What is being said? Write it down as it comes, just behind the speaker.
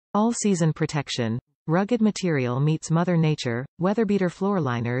All-season protection. Rugged material meets Mother Nature. WeatherBeater Floor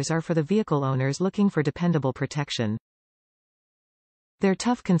Liners are for the vehicle owners looking for dependable protection. Their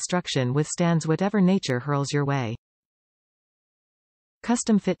tough construction withstands whatever nature hurls your way.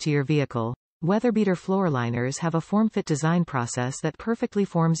 Custom fit to your vehicle. WeatherBeater Floor Liners have a FormFit Design process that perfectly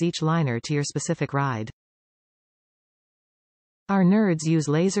forms each liner to your specific ride. Our nerds use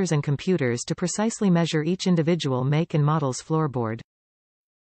lasers and computers to precisely measure each individual make and model's floorboard.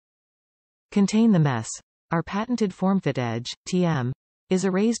 Contain the mess. Our patented FormFit Edge, TM, is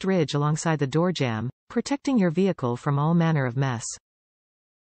a raised ridge alongside the door jamb, protecting your vehicle from all manner of mess.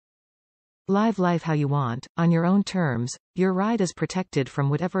 Live life how you want, on your own terms. Your ride is protected from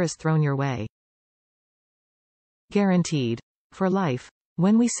whatever is thrown your way. Guaranteed. For life.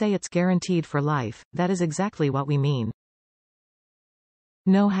 When we say it's guaranteed for life, that is exactly what we mean.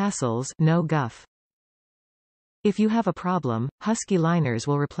 No hassles, no guff. If you have a problem, Husky Liners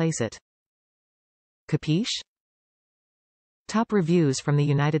will replace it. Capeesh? Top reviews from the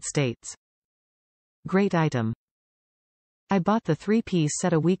United States. Great item. I bought the 3-piece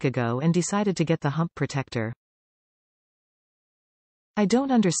set a week ago and decided to get the hump protector. I don't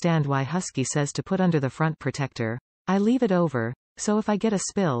understand why Husky says to put under the front protector. I leave it over, so if I get a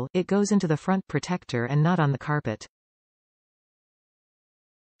spill, it goes into the front protector and not on the carpet.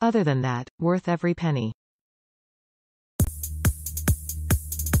 Other than that, worth every penny.